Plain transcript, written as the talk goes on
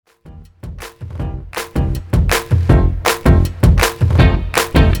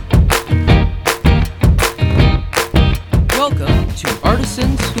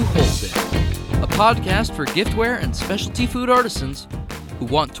podcast for giftware and specialty food artisans who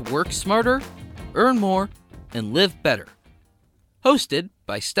want to work smarter, earn more, and live better. Hosted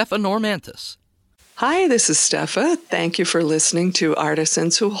by Stefa Normantis. Hi, this is Stefa. Thank you for listening to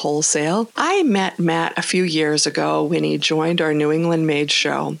Artisans Who Wholesale. I met Matt a few years ago when he joined our New England Made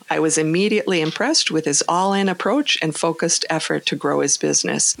show. I was immediately impressed with his all-in approach and focused effort to grow his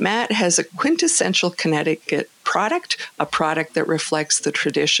business. Matt has a quintessential Connecticut product, a product that reflects the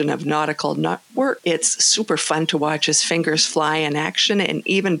tradition of nautical knotwork. It's super fun to watch his fingers fly in action, and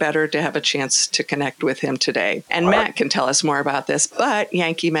even better to have a chance to connect with him today. And Matt can tell us more about this, but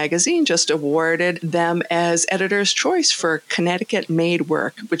Yankee Magazine just awarded them as editor's choice for Connecticut made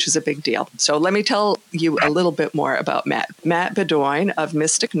work, which is a big deal. So let me tell you a little bit more about Matt. Matt Bedoin of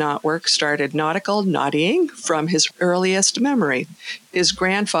Mystic Knotwork started nautical knotting from his earliest memory. His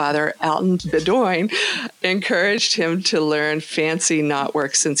grandfather, Alton Bedoin, encouraged him to learn fancy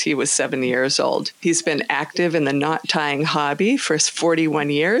knotwork since he was 7 years old. He's been active in the knot tying hobby for 41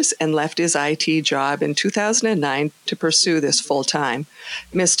 years and left his IT job in 2009 to pursue this full time.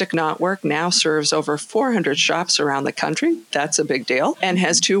 Mystic Knotwork now serves over 400 shops around the country. That's a big deal. And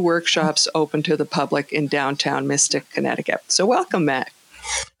has 2 workshops open to the public in downtown Mystic, Connecticut. So welcome, Matt.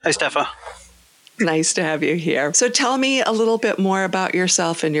 Hi, Stefa. Nice to have you here. So tell me a little bit more about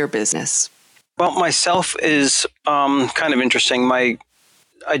yourself and your business. Well, myself is kind of interesting. My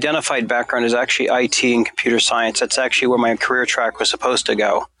identified background is actually IT and computer science. That's actually where my career track was supposed to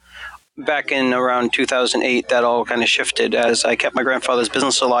go. Back in around 2008, that all kind of shifted as I kept my grandfather's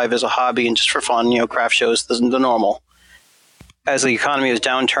business alive as a hobby and just for fun, craft shows, the normal. As the economy was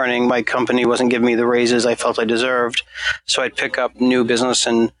downturning, my company wasn't giving me the raises I felt I deserved, so I'd pick up new business,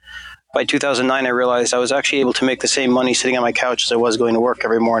 and by 2009, I realized I was actually able to make the same money sitting on my couch as I was going to work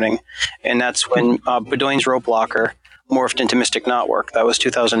every morning. And that's when Bedoin's Rope Locker morphed into Mystic Knotwork. That was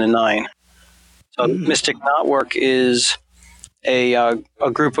 2009. So Mystic Knotwork is a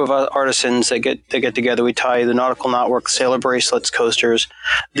group of artisans that get together. We tie the nautical knotwork, sailor bracelets, coasters.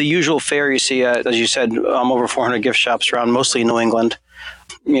 The usual fare you see at, as you said, over 400 gift shops around, mostly in New England.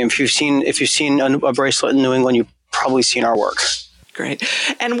 If you've seen a bracelet in New England, you've probably seen our work. Great.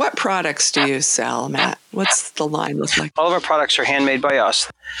 And what products do you sell, Matt? What's the line look like? All of our products are handmade by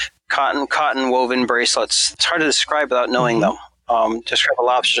us. Cotton woven bracelets. It's hard to describe without knowing them. Describe a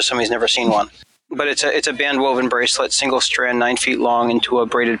lobster to somebody who's never seen one. But it's a band woven bracelet, single strand, 9 feet long, into a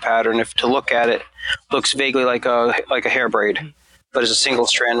braided pattern. If to look at it, looks vaguely like a hair braid, but it's a single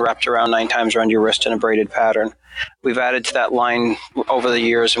strand wrapped around 9 times around your wrist in a braided pattern. We've added to that line over the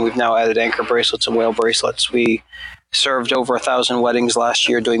years, and we've now added anchor bracelets and whale bracelets. We served over 1,000 weddings last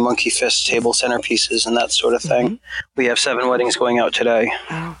year doing monkey fist table centerpieces and that sort of thing. We have 7 weddings going out today.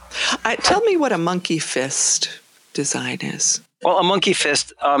 Wow. Tell me what a monkey fist design is. Well, a monkey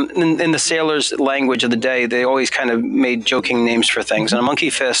fist, in the sailors' language of the day, they always kind of made joking names for things. And a monkey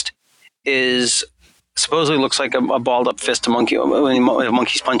fist is supposedly looks like a balled up fist when a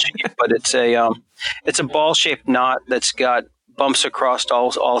monkey's punching you, but it's a ball shaped knot that's got bumps across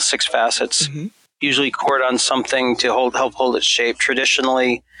all 6 facets. Usually cord on something to help hold its shape.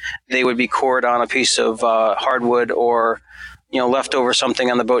 Traditionally, they would be cord on a piece of hardwood or left over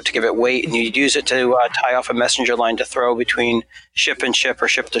something on the boat to give it weight, and you'd use it to tie off a messenger line to throw between ship and ship or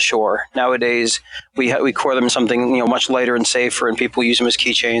ship to shore. Nowadays, we core them in something much lighter and safer, and people use them as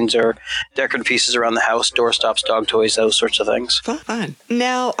keychains or decorative pieces around the house, doorstops, dog toys, those sorts of things. Fun.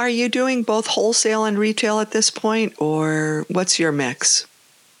 Now, are you doing both wholesale and retail at this point, or what's your mix?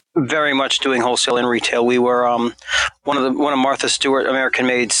 Very much doing wholesale and retail. We were one of Martha Stewart American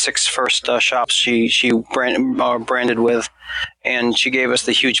Made's 6 first shops she branded with, and she gave us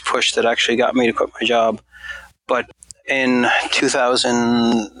the huge push that actually got me to quit my job. But in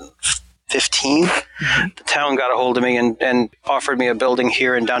 2015, the town got a hold of me and offered me a building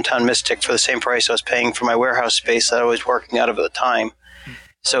here in downtown Mystic for the same price I was paying for my warehouse space that I was working out of at the time.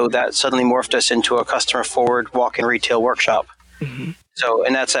 So that suddenly morphed us into a customer-forward walk-in retail workshop. So,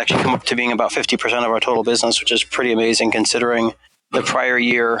 and that's actually come up to being about 50% of our total business, which is pretty amazing considering the prior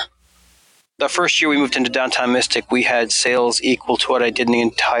year. The first year we moved into downtown Mystic, we had sales equal to what I did in the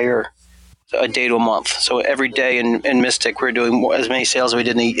entire day to a month. So every day in Mystic, we're doing as many sales as we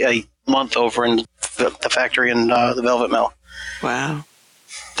did in a month over in the factory in the Velvet Mill. Wow.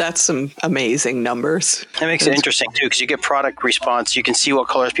 That's some amazing numbers. It makes it interesting, too, because you get product response. You can see what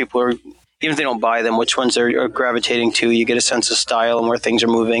colors people are, even if they don't buy them, which ones they're gravitating to. You get a sense of style and where things are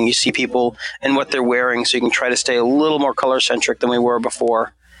moving. You see people and what they're wearing, so you can try to stay a little more color-centric than we were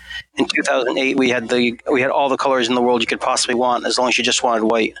before. In 2008, we had all the colors in the world you could possibly want, as long as you just wanted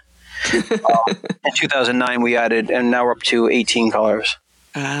white. In 2009, we added, and now we're up to 18 colors.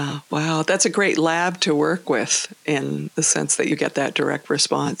 Wow. That's a great lab to work with in the sense that you get that direct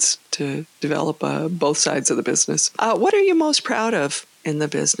response to develop both sides of the business. What are you most proud of in the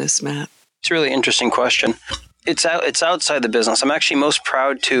business, Matt? It's a really interesting question. It's outside the business. I'm actually most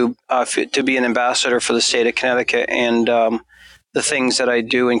proud to be an ambassador for the state of Connecticut and the things that I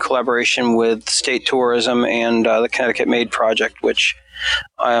do in collaboration with state tourism and the Connecticut Made Project, which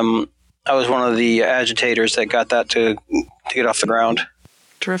I was one of the agitators that got that to get off the ground.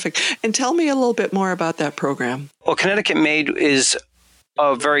 Terrific. And tell me a little bit more about that program. Well, Connecticut Made is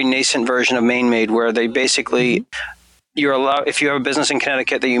a very nascent version of Maine Made, where they basically, you're allowed, if you have a business in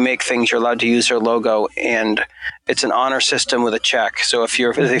Connecticut that you make things, you're allowed to use their logo, and it's an honor system with a check. So if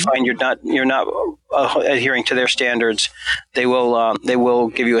they find you're not adhering to their standards, they will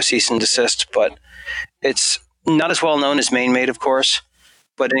give you a cease and desist. But it's not as well known as Maine Made, of course,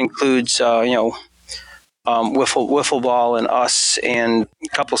 but it includes Wiffle Ball and us and a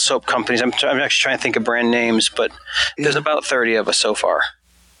couple soap companies. I'm actually trying to think of brand names, but there's about 30 of us so far.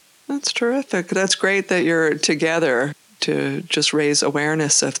 That's terrific. That's great that you're together to just raise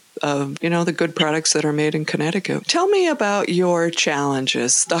awareness of the good products that are made in Connecticut. Tell me about your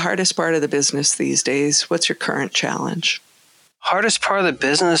challenges, the hardest part of the business these days. What's your current challenge? Hardest part of the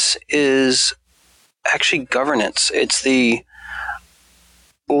business is actually governance. It's the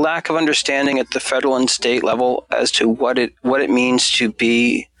lack of understanding at the federal and state level as to what it means to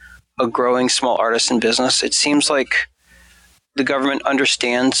be a growing small artisan business. It seems like the government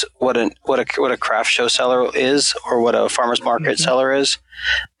understands what a craft show seller is or what a farmer's market seller is,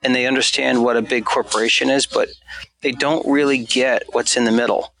 and they understand what a big corporation is, but they don't really get what's in the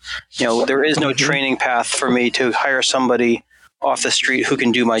middle. There is no training path for me to hire somebody off the street who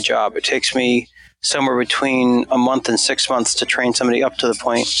can do my job. It takes me somewhere between a month and 6 months to train somebody up to the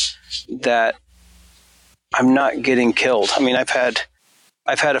point that I'm not getting killed. I mean, I've had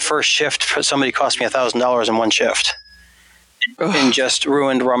a first shift for somebody cost me $1,000 in one shift. And just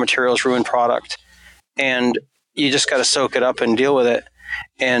ruined raw materials, ruined product. And you just got to soak it up and deal with it.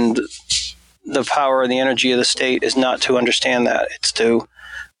 And the power and the energy of the state is not to understand that. It's to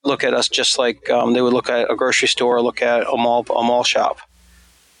look at us just like they would look at a grocery store or look at a mall shop.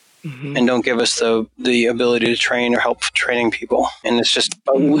 And don't give us the ability to train or help training people. And it's just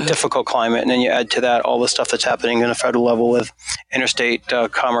a difficult climate. And then you add to that all the stuff that's happening in a federal level with interstate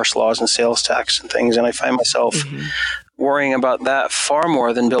commerce laws and sales tax and things. And I find myself worrying about that far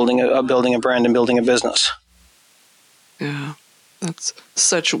more than building a brand and building a business. Yeah, that's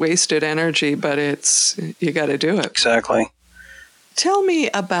such wasted energy, but you got to do it. Exactly. Tell me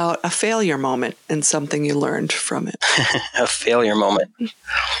about a failure moment and something you learned from it. A failure moment.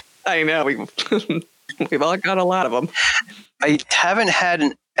 I know. We've all got a lot of them. I haven't had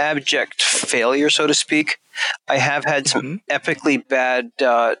an abject failure, so to speak. I have had some epically bad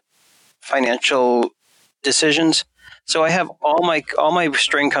financial decisions. So I have all my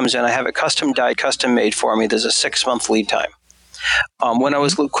string comes in. I have it custom dyed, custom made for me. There's a 6-month lead time. When I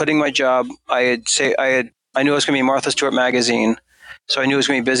was quitting my job, I knew it was going to be Martha Stewart magazine, so I knew it was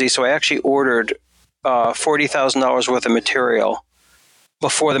going to be busy. So I actually ordered $40,000 worth of material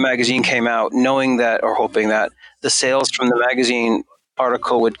before the magazine came out, knowing that or hoping that the sales from the magazine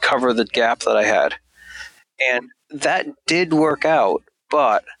article would cover the gap that I had. And that did work out,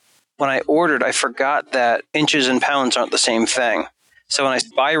 but when I ordered, I forgot that inches and pounds aren't the same thing. So when I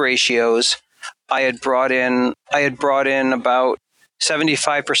buy ratios, I had brought in about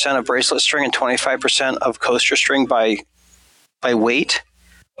 75% of bracelet string and 25% of coaster string by weight,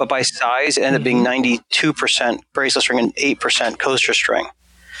 but by size it ended up being 92% bracelet string and 8% coaster string.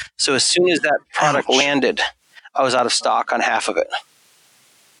 So as soon as that product landed, I was out of stock on half of it.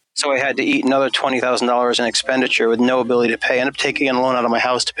 So I had to eat another $20,000 in expenditure with no ability to pay. I ended up taking a loan out of my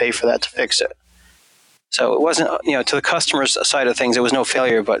house to pay for that, to fix it. So it wasn't, to the customer's side of things, it was no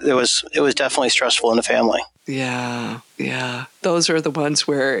failure, but it was definitely stressful in the family. Yeah. Those are the ones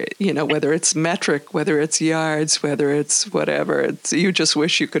where, whether it's metric, whether it's yards, whether it's whatever, you just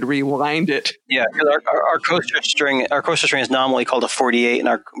wish you could rewind it. Yeah, because our coaster string is nominally called a 48, and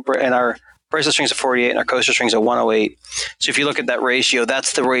our bracelet string is a 48, and our coaster string is a 108. So if you look at that ratio,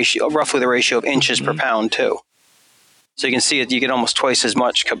 that's the ratio, roughly the ratio of inches per pound too. So you can see it. You get almost twice as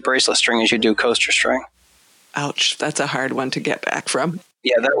much bracelet string as you do coaster string. Ouch, that's a hard one to get back from.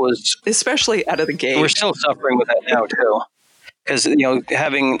 Yeah, that was... Especially out of the gate. We're still suffering with that now, too. Because,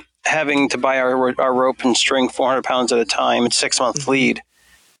 having to buy our rope and string 400 pounds at a time, it's 6-month lead.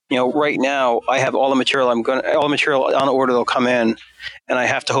 Right now, I have all the material on order that'll come in, and I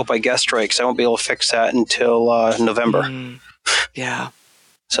have to hope I guessed right, because I won't be able to fix that until November. Yeah.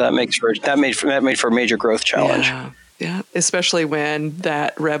 So that made for a major growth challenge. Yeah. Especially when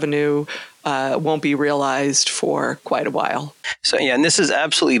that revenue won't be realized for quite a while. So yeah, and this is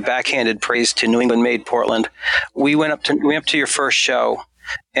absolutely backhanded praise to New England Made Portland. We went up to your first show,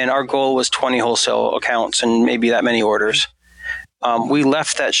 and our goal was 20 wholesale accounts and maybe that many orders. We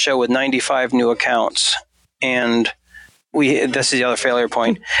left that show with 95 new accounts, and this is the other failure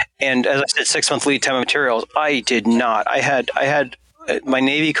point. And as I said, 6-month lead time of materials. I did not. I had my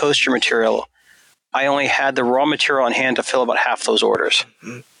Navy coaster material. I only had the raw material on hand to fill about half those orders.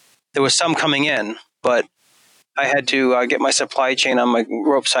 Mm-hmm. There was some coming in, but I had to get my supply chain on my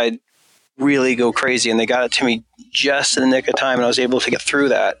rope side really go crazy, and they got it to me just in the nick of time, and I was able to get through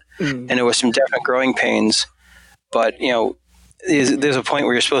that. Mm-hmm. And there was some definite growing pains, but there's a point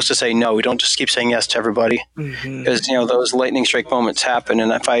where you're supposed to say no. We don't just keep saying yes to everybody, because those lightning strike moments happen.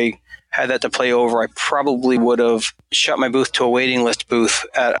 And if I had that to play over, I probably would have shut my booth to a waiting list booth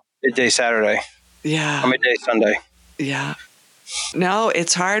at midday Saturday. Yeah, or midday Sunday. Yeah. No,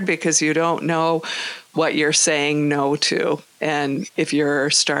 it's hard because you don't know what you're saying no to. And if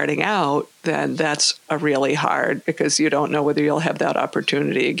you're starting out, then that's a really hard, because you don't know whether you'll have that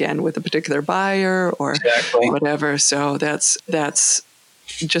opportunity again with a particular buyer or whatever. So that's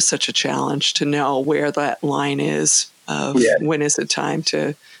just such a challenge to know where that line is of when is it time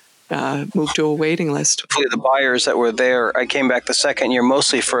to move to a waiting list. The buyers that were there, I came back the second year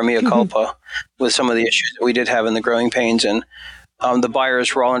mostly for a mea culpa with some of the issues that we did have in the growing pains. And the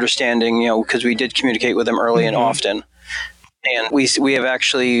buyers were all understanding, because we did communicate with them early and often. And we have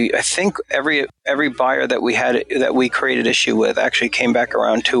actually, I think every buyer that we created issue with actually came back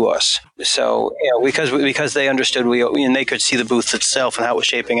around to us. So, because they understood and they could see the booth itself and how it was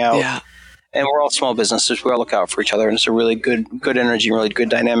shaping out. Yeah. And we're all small businesses. We all look out for each other, and it's a really good energy, really good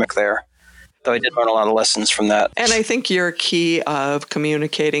dynamic there. Though I did learn a lot of lessons from that. And I think your key of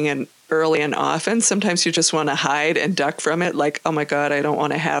communicating early and often, sometimes you just want to hide and duck from it. Like, oh my God, I don't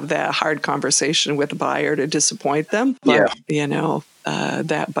want to have that hard conversation with a buyer to disappoint them. But,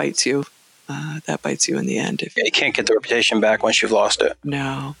 that bites you. That bites you in the end. You can't get the reputation back once you've lost it.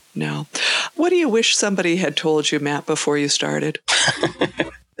 No. What do you wish somebody had told you, Matt, before you started?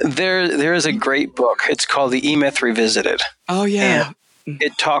 There is a great book. It's called The E-Myth Revisited. Oh, yeah. And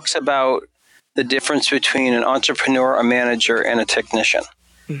it talks about the difference between an entrepreneur, a manager, and a technician.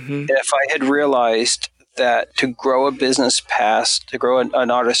 Mm-hmm. And if I had realized that to grow a business to grow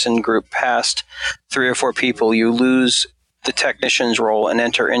an artisan group past 3 or 4 people, you lose the technician's role and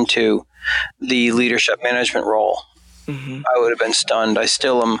enter into the leadership management role, I would have been stunned. I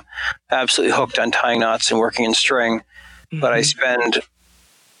still am absolutely hooked on tying knots and working in string, but I spend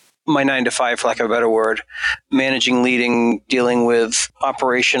my 9 to 5, for lack of a better word, managing, leading, dealing with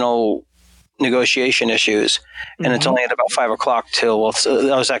operational negotiation issues, and it's only at about 5 o'clock till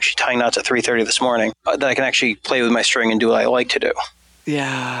I was actually tying knots at 3:30 this morning that I can actually play with my string and do what I like to do.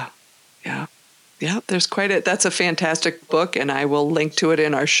 Yeah. There's that's a fantastic book, and I will link to it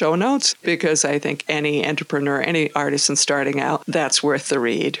in our show notes, because I think any entrepreneur, any artisan starting out, that's worth the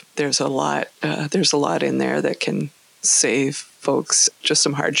read. There's a lot in there that can save folks just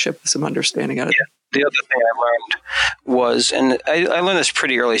some hardship, some understanding out of it. The other thing I learned was, and I learned this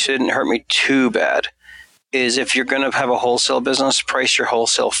pretty early, so it didn't hurt me too bad, is if you're going to have a wholesale business, price your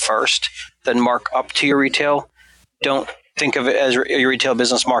wholesale first, then mark up to your retail. Don't think of it as your retail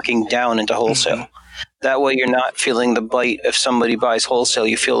business marking down into wholesale. That way you're not feeling the bite if somebody buys wholesale.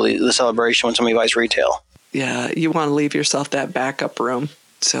 You feel the celebration when somebody buys retail. Yeah, you want to leave yourself that backup room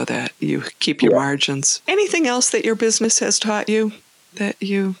so that you keep your margins. Anything else that your business has taught you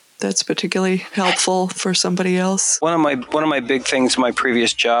that's particularly helpful for somebody else? One of my big things in my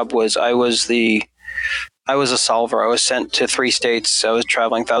previous job was I was a solver. I was sent to 3 states. I was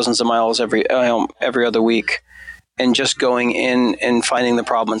traveling thousands of miles every other week, and just going in and finding the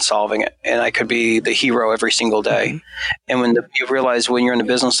problem and solving it. And I could be the hero every single day. And when you realize when you're in a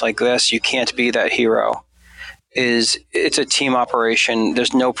business like this, you can't be that hero. It's a team operation.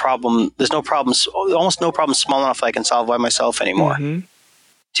 There's no problem. Almost no problem small enough I can solve by myself anymore.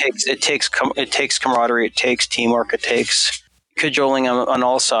 It takes camaraderie. It takes teamwork. It takes cajoling on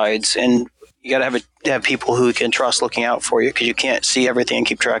all sides, and you got to have people who you can trust looking out for you, because you can't see everything and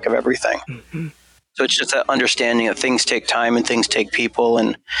keep track of everything. So it's just that understanding that things take time and things take people,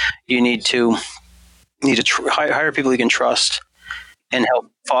 and you need to hire people you can trust and help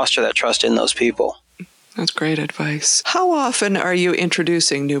foster that trust in those people. That's great advice. How often are you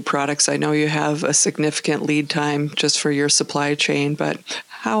introducing new products? I know you have a significant lead time just for your supply chain, but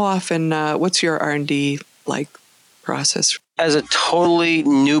how often, what's your R&D process? As a totally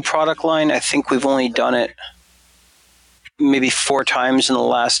new product line, I think we've only done it maybe 4 times in the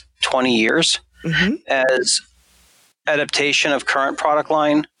last 20 years. As adaptation of current product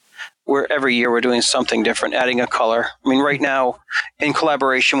line, where every year we're doing something different, adding a color. I mean, right now, in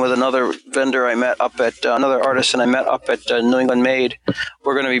collaboration with another vendor I met up at, another artisan I met up at New England Made,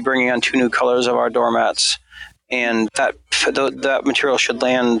 we're going to be bringing on 2 new colors of our doormats. And that material should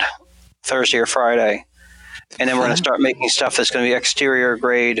land Thursday or Friday. And then we're going to start making stuff that's going to be exterior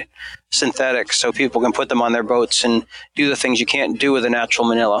grade synthetic, so people can put them on their boats and do the things you can't do with a natural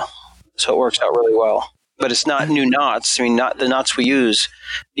manila. So it works out really well. But it's not new knots. I mean, not the knots we use.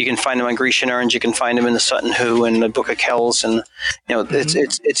 You can find them on Grecian Urns. You can find them in the Sutton Hoo and the Book of Kells, and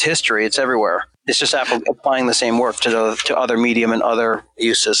it's history. It's everywhere. It's just applying the same work to other medium and other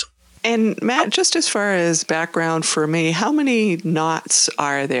uses. And Matt, just as far as background for me, how many knots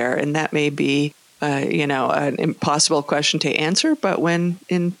are there? And that may be, an impossible question to answer, but when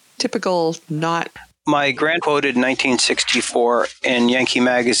in typical knot. My grand quoted in 1964 in Yankee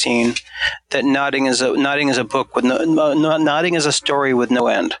Magazine that knotting is a book with knotting is a story with no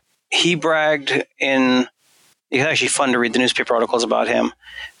end. He bragged it's actually fun to read the newspaper articles about him,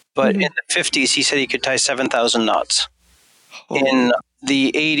 but in the 50s he said he could tie 7,000 knots. Oh. In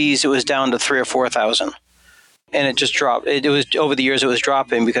the 80s it was down to 3,000 or 4,000. And it just dropped. It was over the years. It was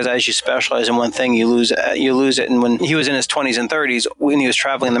dropping because as you specialize in one thing, you lose it. And when he was in his 20s and 30s, when he was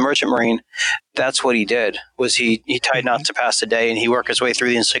traveling in the Merchant Marine, that's what he did. Was he tied knots to pass the day, and he worked his way through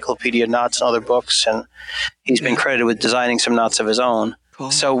the Encyclopedia of Knots and other books. And he's been credited with designing some knots of his own.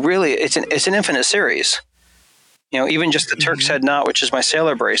 Cool. So really, it's an infinite series. Even just the Turk's Head knot, which is my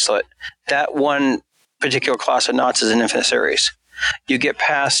sailor bracelet, that one particular class of knots is an infinite series. You get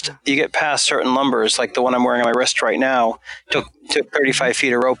past certain lumbers, like the one I'm wearing on my wrist right now. Took 35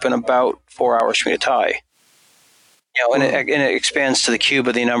 feet of rope and about 4 hours for me to tie. And it expands to the cube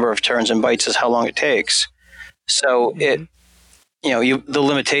of the number of turns and bites is how long it takes. So the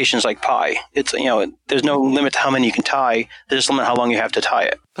limitations like pi. It's there's no limit to how many you can tie. There's a limit how long you have to tie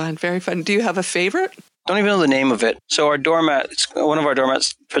it. Fun, very fun. Do you have a favorite? Don't even know the name of it. So our doormat, one of our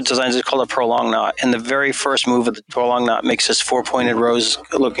doormat designs is called a prolonged knot, and the very first move of the prolonged knot makes this 4-pointed rose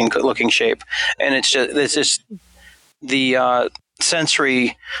looking shape, and it's just the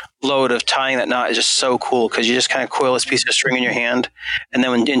sensory load of tying that knot is just so cool because you just kind of coil this piece of string in your hand, and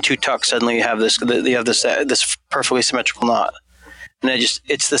then in 2 tucks suddenly you have this perfectly symmetrical knot. And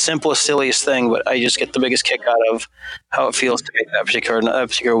it's the simplest, silliest thing, but I just get the biggest kick out of how it feels to make that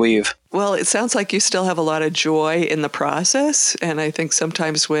particular weave. Well, it sounds like you still have a lot of joy in the process. And I think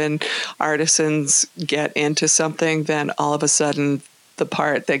sometimes when artisans get into something, then all of a sudden the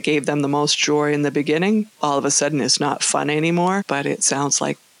part that gave them the most joy in the beginning, all of a sudden is not fun anymore. But it sounds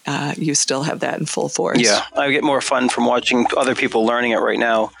like you still have that in full force. Yeah, I get more fun from watching other people learning it right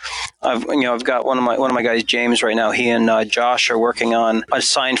now. I've got one of my guys, James, right now. He and Josh are working on a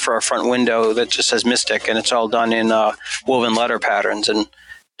sign for our front window that just says Mystic, and it's all done in woven letter patterns, and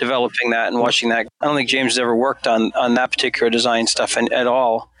developing that and watching that. I don't think James has ever worked on that particular design stuff at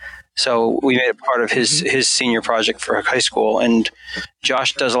all. So we made it part of his senior project for high school. And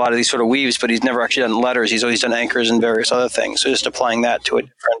Josh does a lot of these sort of weaves, but he's never actually done letters. He's always done anchors and various other things. So just applying that to a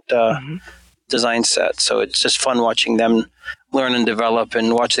different design set. So it's just fun watching them learn and develop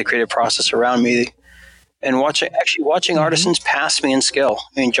and watch the creative process around me. And watching artisans pass me in skill.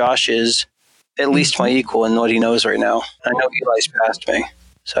 I mean, Josh is at least my equal in what he knows right now. I know Eli's passed me.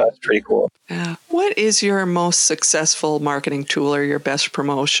 So it's pretty cool. Yeah. What is your most successful marketing tool or your best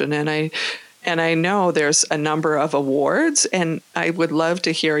promotion? And I know there's a number of awards, and I would love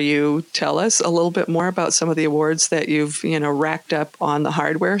to hear you tell us a little bit more about some of the awards that you've, racked up on the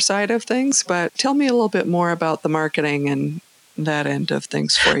hardware side of things. But tell me a little bit more about the marketing and that end of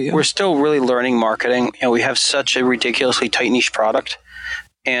things for you. We're still really learning marketing. We have such a ridiculously tight niche product,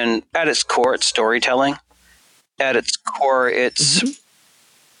 and at its core, it's storytelling. At its core, it's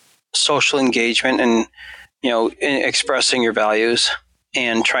social engagement and, in expressing your values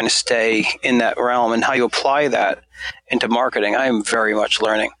and trying to stay in that realm, and how you apply that into marketing. I am very much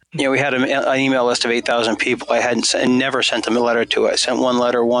learning. We had an email list of 8,000 people. I never sent them a letter to. I sent one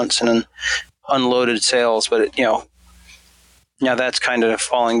letter once and then unloaded sales, but now that's kind of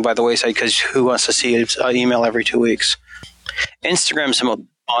falling by the wayside because who wants to see an email every 2 weeks? Instagram's the most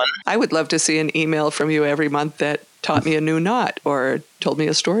fun. I would love to see an email from you every month that taught me a new knot or told me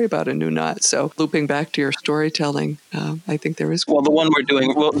a story about a new knot. So looping back to your storytelling, I think there is. Well, the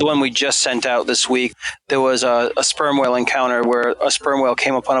one we just sent out this week, there was a sperm whale encounter where a sperm whale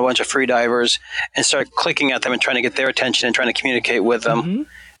came upon a bunch of free divers and started clicking at them and trying to get their attention and trying to communicate with them.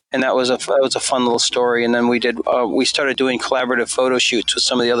 And that was a fun little story. And then we started doing collaborative photo shoots with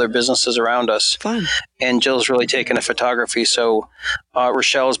some of the other businesses around us. Fun. And Jill's really taken to photography. So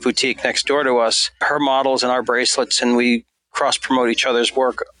Rochelle's boutique next door to us, her models and our bracelets, and we cross-promote each other's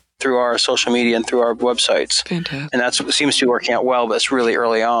work through our social media and through our websites. Fantastic. And that's what seems to be working out well, but it's really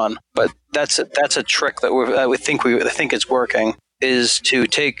early on. But that's a trick that we think it's working, is to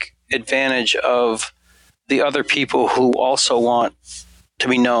take advantage of the other people who also want to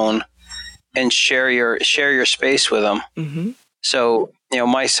be known and share your space with them. Mm-hmm. So,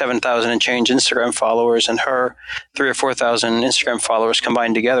 my 7,000 and change Instagram followers and her 3,000 or 4,000 Instagram followers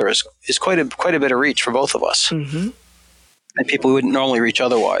combined together is quite a bit of reach for both of us. Mm-hmm. And people who wouldn't normally reach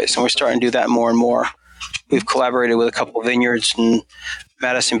otherwise. And we're starting to do that more and more. We've collaborated with a couple of vineyards and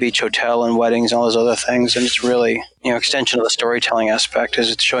Madison Beach Hotel and weddings and all those other things. And it's really, extension of the storytelling aspect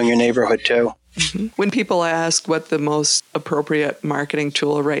is it's showing your neighborhood too. Mm-hmm. When people ask what the most appropriate marketing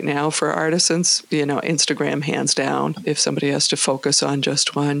tool right now for artisans, Instagram hands down, if somebody has to focus on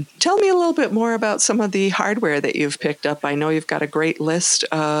just one. Tell me a little bit more about some of the hardware that you've picked up. I know you've got a great list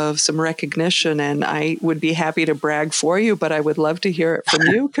of some recognition, and I would be happy to brag for you, but I would love to hear it from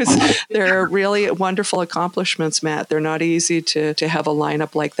you because they're really wonderful accomplishments, Matt. They're not easy to have a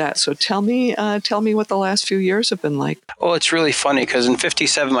lineup like that. So tell me what the last few years have been like. Well, it's really funny because in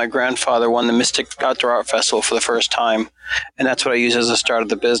 1957, my grandfather won the Mystic Outdoor Art Festival for the first time, and that's what I used as the start of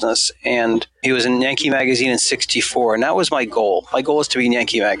the business. And he was in Yankee Magazine in 1964, and that was my goal. My goal is to be in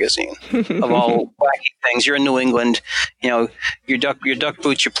Yankee Magazine. Of all wacky things, you're in New England, your duck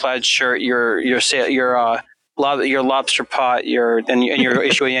boots, your plaid shirt, your lobster pot, you're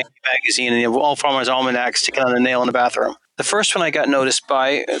issuing Yankee Magazine, and you have all Farmers Almanac sticking on the nail in the bathroom. The first one I got noticed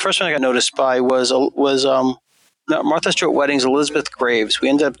by was Martha Stewart Weddings, Elizabeth Graves. We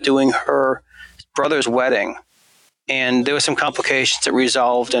ended up doing her brother's wedding, and there were some complications that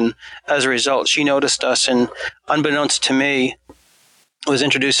resolved, and as a result, she noticed us, and unbeknownst to me, was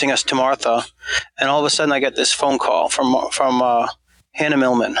introducing us to Martha, and all of a sudden I get this phone call from Hannah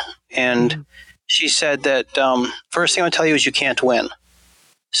Millman, and she said that first thing I want to tell you is you can't win.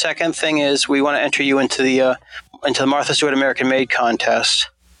 Second thing is we want to enter you into the Martha Stewart American Made contest.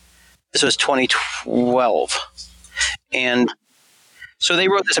 This was 2012. And so they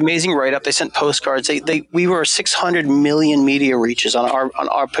wrote this amazing write-up. They sent postcards. We were 600 million media reaches on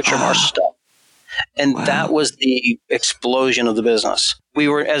our picture of our stuff. And that was the explosion of the business. We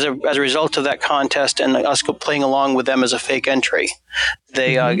were, as a result of that contest and us playing along with them as a fake entry,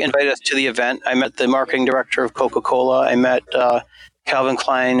 they invited us to the event. I met the marketing director of Coca-Cola. I met Calvin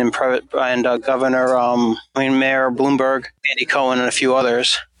Klein and Governor, Mayor Bloomberg, Andy Cohen, and a few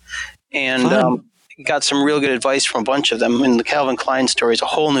others. And got some real good advice from a bunch of them. And the Calvin Klein story is a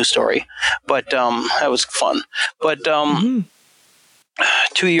whole new story, but that was fun. But 2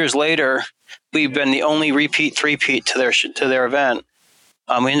 years later, we've been the only three-peat to their event.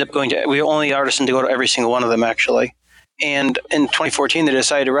 We ended up we were only artisan to go to every single one of them, actually. And in 2014, they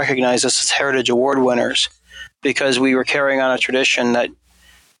decided to recognize us as Heritage Award winners because we were carrying on a tradition that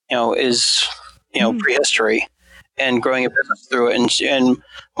is prehistory, and growing a business through it. And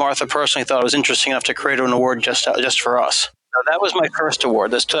Martha personally thought it was interesting enough to create an award just for us. Now, that was my first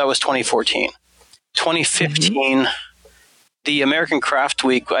award. That was 2014. 2015, the American Craft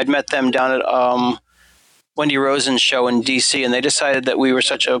Week, I'd met them down at Wendy Rosen's show in D.C., and they decided that we were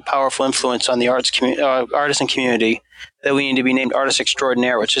such a powerful influence on the artisan community that we need to be named Artist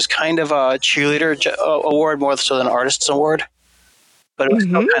Extraordinaire, which is kind of a cheerleader award more so than an artist's award. But it was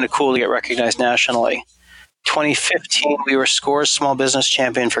still kind of cool to get recognized nationally. 2015, we were SCORE's Small Business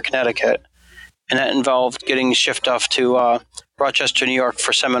Champion for Connecticut, and that involved getting shipped off to Rochester, New York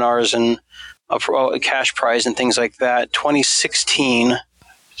for seminars and a cash prize and things like that. 2016, that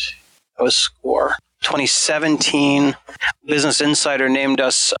was SCORE. 2017, Business Insider named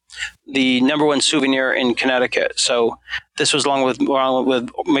us the #1 souvenir in Connecticut. So this was along with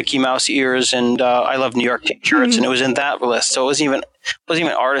Mickey Mouse ears and I Love New York t-shirts, and it was in that list. So it wasn't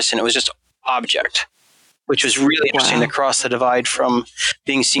even artisan; it was just object, which was really interesting to cross the divide from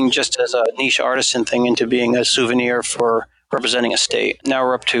being seen just as a niche artisan thing into being a souvenir for representing a state. Now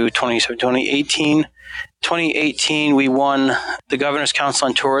we're up to 2018. 2018, we won the Governor's Council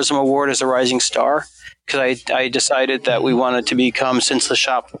on Tourism Award as a Rising Star because I decided that we wanted to become, since the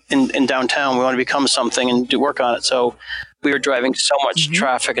shop in downtown, we want to become something and do work on it. So we were driving so much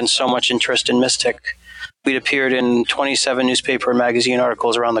traffic and so much interest in Mystic. We'd appeared in 27 newspaper and magazine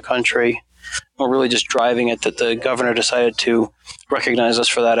articles around the country. We're really just driving it that the governor decided to recognize us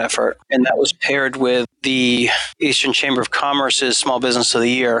for that effort. And that was paired with the Eastern Chamber of Commerce's Small Business of the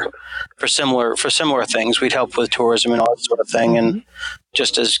Year for similar things. We'd help with tourism and all that sort of thing. And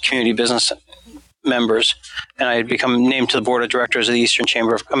just as community business members, and I had become named to the board of directors of the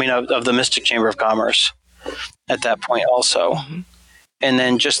of the Mystic Chamber of Commerce at that point also. Mm-hmm. And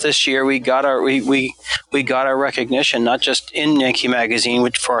then just this year, we got our recognition, not just in Yankee Magazine,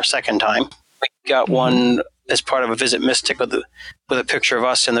 which for our second time. We got one as part of a Visit Mystic with a picture of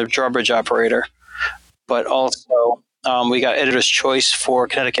us and the drawbridge operator. But also, we got Editor's Choice for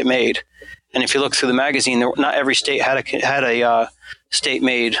Connecticut Made. And if you look through the magazine, not every state had a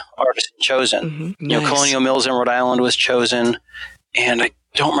state-made artisan chosen. Mm-hmm. Nice. Colonial Mills in Rhode Island was chosen, and I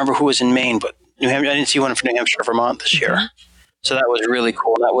don't remember who was in Maine, but New Hampshire. I didn't see one for New Hampshire or Vermont this year. So that was really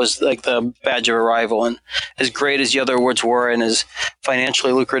cool. That was like the badge of arrival. And as great as the other awards were and as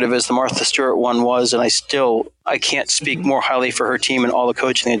financially lucrative as the Martha Stewart one was, and I can't speak more highly for her team and all the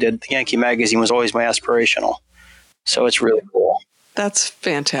coaching they did. The Yankee Magazine was always my aspirational. So it's really cool. That's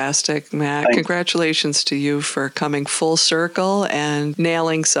fantastic, Matt. Congratulations to you for coming full circle and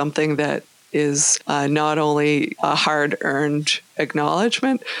nailing something that is not only a hard-earned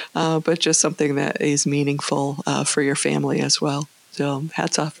acknowledgement, but just something that is meaningful for your family as well. So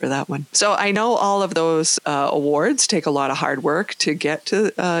hats off for that one. So I know all of those awards take a lot of hard work to get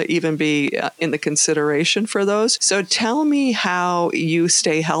to even be in the consideration for those. So tell me how you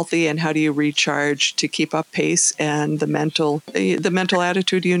stay healthy and how do you recharge to keep up pace and the mental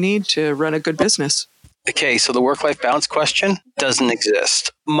attitude you need to run a good business. Okay, so the work-life balance question doesn't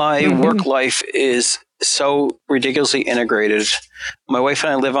exist. My work life is so ridiculously integrated. My wife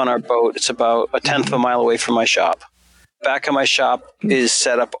and I live on our boat. It's about a tenth of a mile away from my shop. Back of my shop is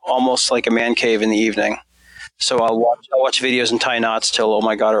set up almost like a man cave in the evening. So I'll watch videos and tie knots till, oh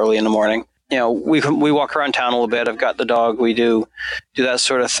my God, early in the morning. We walk around town a little bit. I've got the dog. We do that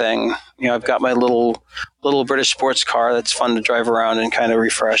sort of thing. I've got my little British sports car that's fun to drive around and kind of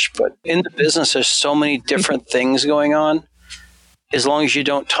refresh. But in the business, there's so many different things going on. As long as you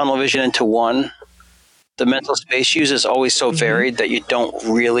don't tunnel vision into one, the mental space use is always so varied that you don't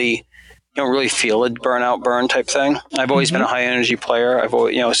really feel a burn type thing. I've always been a high energy player. I've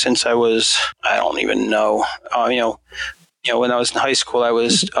always, since I was, I don't even know, when I was in high school, I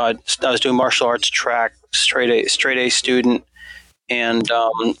was doing martial arts, track, straight A student, and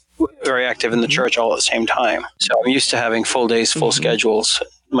very active in the church all at the same time. So I'm used to having full days, full schedules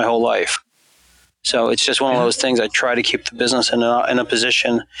my whole life. So it's just one of those things. I try to keep the business in a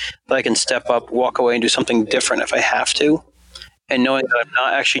position that I can step up, walk away, and do something different if I have to. And knowing that I'm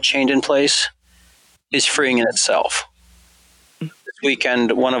not actually chained in place is freeing in itself. This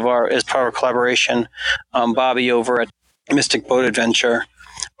weekend, as part of our collaboration, Bobby over at Mystic Boat Adventure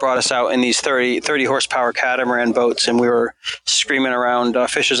brought us out in these 30 horsepower catamaran boats, and we were screaming around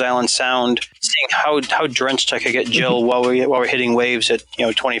Fisher's Island Sound, seeing how drenched I could get Jill while we're hitting waves at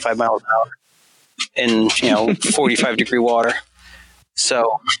 25 miles an hour in 45 degree water.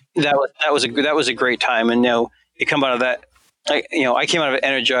 So that was a great time, and you come out of that. I came out of it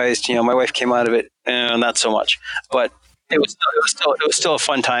energized. My wife came out of it not so much, but it was still a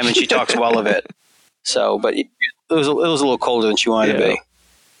fun time, and she talks well of it. So, but it was a little colder than she wanted to be.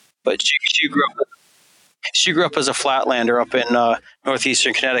 But she grew up as a flatlander up in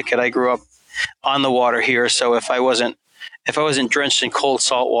northeastern Connecticut. I grew up on the water here, so if I wasn't drenched in cold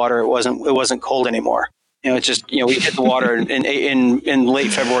salt water, it wasn't cold anymore. It's just we hit the water in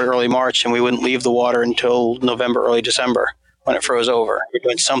late February, early March, and we wouldn't leave the water until November, early December when it froze over. We're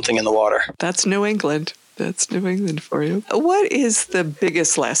doing something in the water. That's New England. That's New England for you. What is the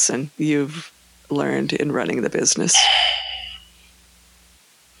biggest lesson you've learned in running the business?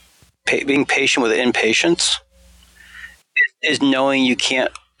 Being patient with impatience is knowing you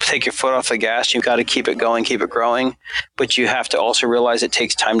can't take your foot off the gas. You've got to keep it going, keep it growing, but you have to also realize it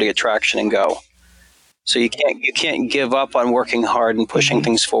takes time to get traction and go. So you can't give up on working hard and pushing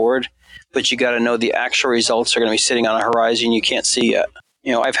things forward, but you got to know the actual results are going to be sitting on a horizon you can't see yet.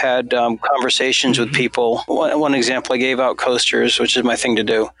 I've had conversations with people. One example, I gave out coasters, which is my thing to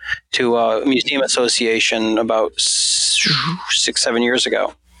do, to a museum association about 6-7 years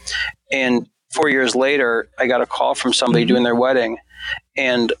ago. And 4 years later, I got a call from somebody doing their wedding.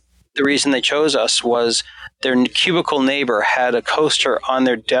 And the reason they chose us was their cubicle neighbor had a coaster on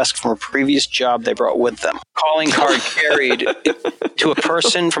their desk from a previous job they brought with them. Calling card carried to a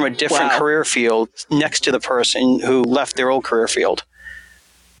person from a different career field next to the person who left their old career field.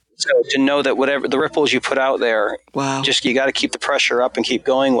 So to know that whatever the ripples you put out there, just you got to keep the pressure up and keep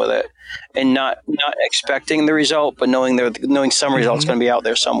going with it, and not expecting the result, but knowing some result's going to be out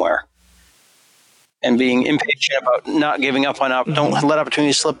there somewhere, and being impatient about not giving up on don't let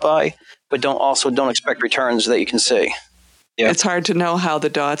opportunities slip by, but don't expect returns that you can see. Yeah. It's hard to know how the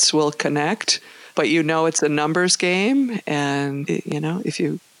dots will connect, but it's a numbers game. And, if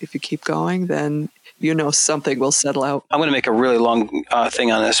you keep going, then something will settle out. I'm going to make a really long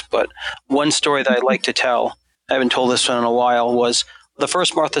thing on this, but one story that I like to tell, I haven't told this one in a while, was the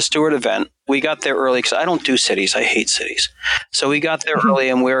first Martha Stewart event. We got there early because I don't do cities. I hate cities. So we got there early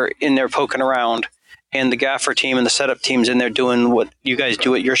and we were in there poking around, and the gaffer team and the setup team's in there doing what you guys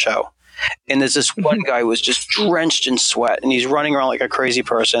do at your show. And there's this one guy who was just drenched in sweat, and he's running around like a crazy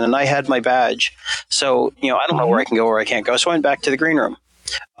person. And I had my badge. So, I don't know where I can go, where I can't go. So I went back to the green room.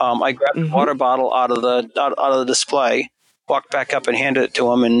 I grabbed a water bottle out of the display, walked back up and handed it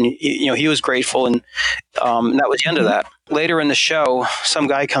to him. And, he was grateful. And that was the end of that. Later in the show, some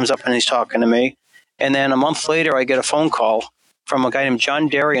guy comes up and he's talking to me. And then a month later, I get a phone call from a guy named John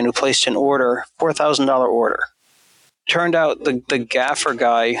Darien who placed an order, $4,000 order. Turned out the gaffer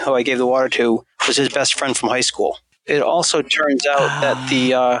guy who I gave the water to was his best friend from high school. It also turns out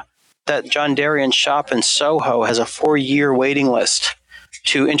that that John Darien's shop in Soho has a 4-year waiting list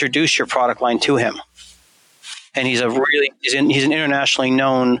to introduce your product line to him. And he's he's an internationally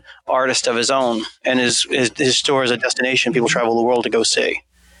known artist of his own, and his store is a destination people travel the world to go see.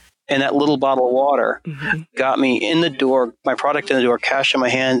 And that little bottle of water got me in the door, my product in the door, cash in my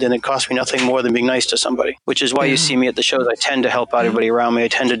hand, and it cost me nothing more than being nice to somebody, which is why you see me at the shows. I tend to help out everybody around me. I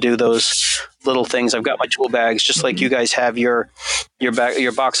tend to do those little things. I've got my tool bags, just like you guys have your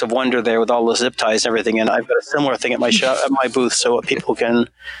box of wonder there with all the zip ties and everything. And I've got a similar thing at my shop, at my booth, so people can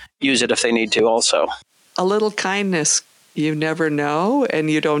use it if they need to also. A little kindness, you never know,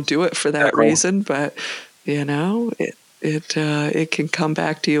 and you don't do it for that reason, but it can come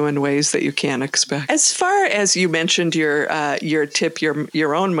back to you in ways that you can't expect. As far as you mentioned your tip,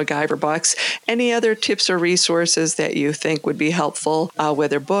 your own MacGyver box, any other tips or resources that you think would be helpful,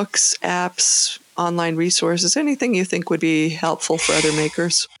 whether books, apps, online resources, anything you think would be helpful for other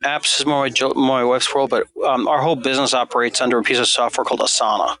makers? Apps is more my wife's world, but our whole business operates under a piece of software called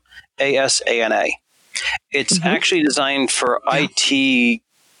Asana, ASANA. It's actually designed for IT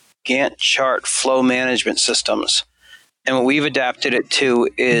Gantt chart flow management systems. And what we've adapted it to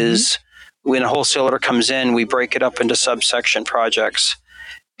is when a wholesaler comes in, we break it up into subsection projects.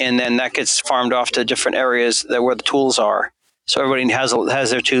 And then that gets farmed off to different areas where the tools are. So everybody has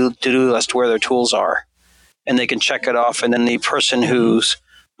their to-do list where their tools are. And they can check it off. And then the person who's,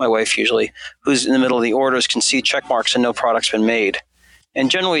 my wife usually, who's in the middle of the orders can see check marks and no product's been made. And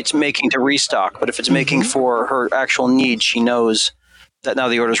generally it's making to restock. But if it's making for her actual needs, she knows that now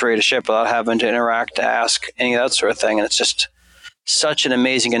the order's ready to ship without having to interact, ask, any of that sort of thing. And it's just such an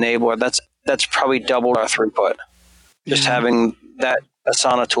amazing enabler. That's probably doubled our throughput, just having that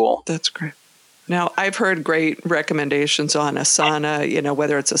Asana tool. That's great. Now, I've heard great recommendations on Asana,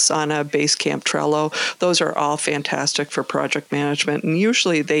 whether it's Asana, Basecamp, Trello. Those are all fantastic for project management. And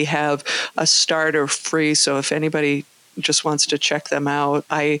usually they have a starter free. So if anybody just wants to check them out,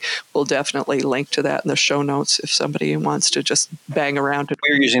 I will definitely link to that in the show notes if somebody wants to just bang around it.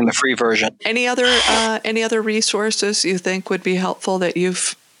 We're using the free version. Any other resources you think would be helpful that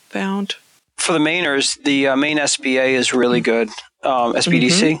you've found? For the Mainers, the Maine SBA is really good.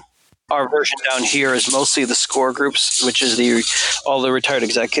 SBDC. Our version down here is mostly the SCORE groups, which is all the retired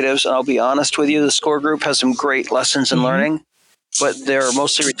executives. And I'll be honest with you, the SCORE group has some great lessons in learning. But they're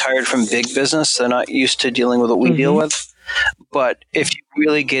mostly retired from big business. They're not used to dealing with what we deal with. But if you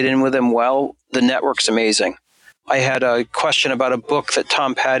really get in with them well, the network's amazing. I had a question about a book that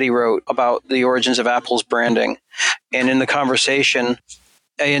Tom Patty wrote about the origins of Apple's branding. And in the conversation,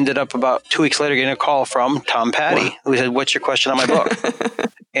 I ended up about 2 weeks later getting a call from Tom Patty, who said, "What's your question on my book?"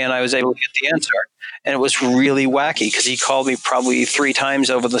 And I was able to get the answer. And it was really wacky because he called me probably 3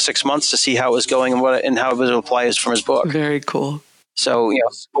 times over the 6 months to see how it was going and how it was applied from his book. Very cool. So,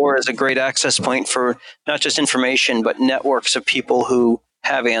 SCORE is a great access point for not just information, but networks of people who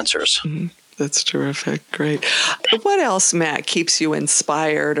have answers. That's terrific. Great. What else, Matt, keeps you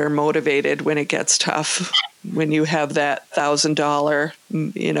inspired or motivated when it gets tough? When you have that $1,000,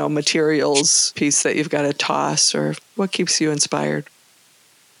 materials piece that you've got to toss, or what keeps you inspired?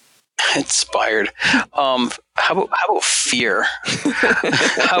 Inspired. How about fear?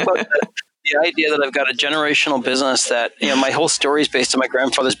 How about the idea that I've got a generational business that, my whole story is based on my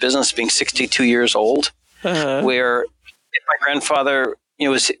grandfather's business being 62 years old, where if my grandfather,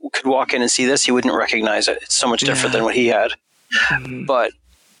 could walk in and see this, he wouldn't recognize it. It's so much different than what he had. But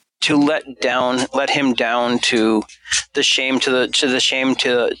to let him down to the shame to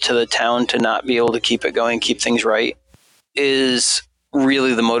the town to not be able to keep it going, keep things right, is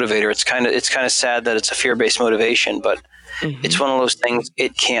really the motivator. It's kind of sad that it's a fear-based motivation, but it's one of those things.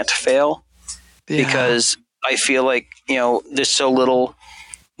 It can't fail because I feel like there's so little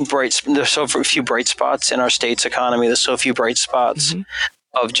there's so few bright spots in our state's economy. There's so few bright spots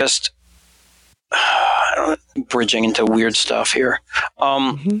of just bridging into weird stuff here.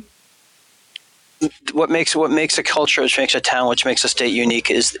 What makes a culture, which makes a town, which makes a state unique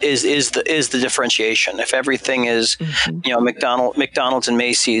is the differentiation. If everything is, McDonald's and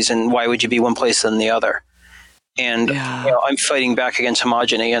Macy's, and why would you be one place than the other? And I'm fighting back against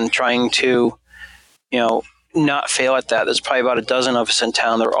homogeny and trying to, not fail at that. There's probably about a dozen of us in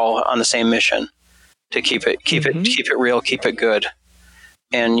town that are all on the same mission to keep it real, keep it good.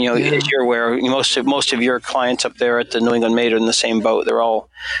 And as you're aware, most of your clients up there at the New England Made are in the same boat. They're all,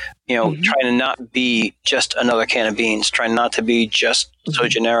 trying to not be just another can of beans, trying not to be just so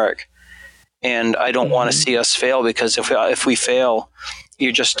generic. And I don't want to see us fail, because if we fail,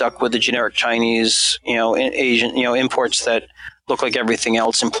 you're just stuck with the generic Chinese, Asian, imports that look like everything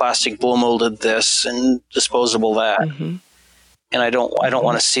else, and plastic blow molded this and disposable that. And I don't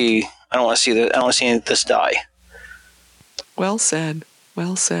want to see any of this die. Well said.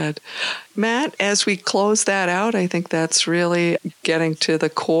 Well said. Matt, as we close that out, I think that's really getting to the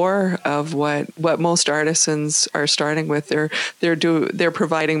core of what most artisans are starting with. They're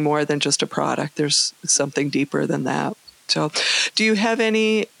providing more than just a product. There's something deeper than that. So do you have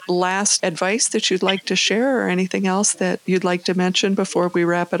any last advice that you'd like to share, or anything else that you'd like to mention before we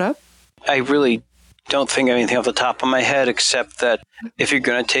wrap it up? I really don't think of anything off the top of my head, except that if you're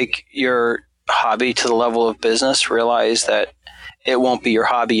going to take your hobby to the level of business, realize that it won't be your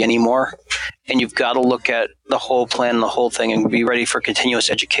hobby anymore. And you've got to look at the whole plan, the whole thing, and be ready for continuous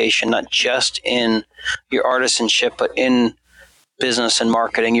education, not just in your artisanship, but in business and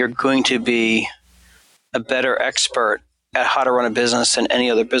marketing. You're going to be a better expert at how to run a business than any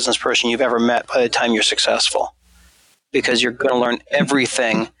other business person you've ever met by the time you're successful, because you're going to learn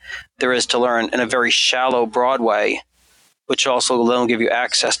everything there is to learn in a very shallow, broad way, which also will then give you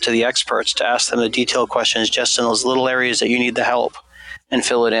access to the experts to ask them the detailed questions just in those little areas that you need the help, and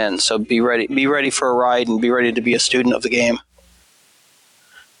fill it in. So be ready for a ride, and be ready to be a student of the game.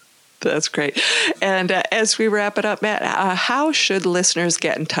 That's great. And as we wrap it up, Matt, how should listeners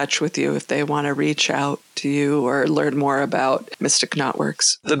get in touch with you if they want to reach out to you or learn more about Mystic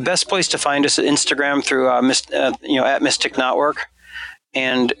Knotworks? The best place to find us is Instagram through at Mystic Knotwork.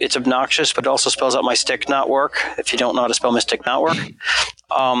 And it's obnoxious, but it also spells out my stick not work, if you don't know how to spell Mystic Knotwork.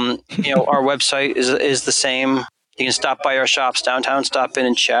 Our website is the same. You can stop by our shops downtown, stop in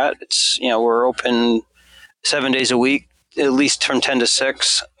and chat. It's, we're open 7 days a week, at least from 10 to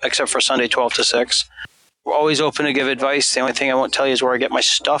 6, except for Sunday 12 to 6. We're always open to give advice. The only thing I won't tell you is where I get my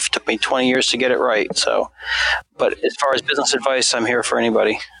stuff. It took me 20 years to get it right. But as far as business advice, I'm here for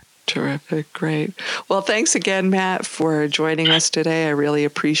anybody. Terrific. Great. Well, thanks again, Matt, for joining us today. I really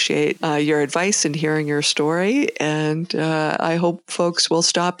appreciate your advice and hearing your story. And I hope folks will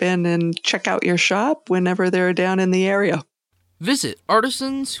stop in and check out your shop whenever they're down in the area. Visit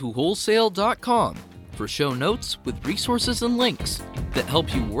artisanswhowholesale.com for show notes with resources and links that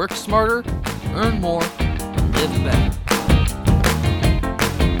help you work smarter, earn more, and live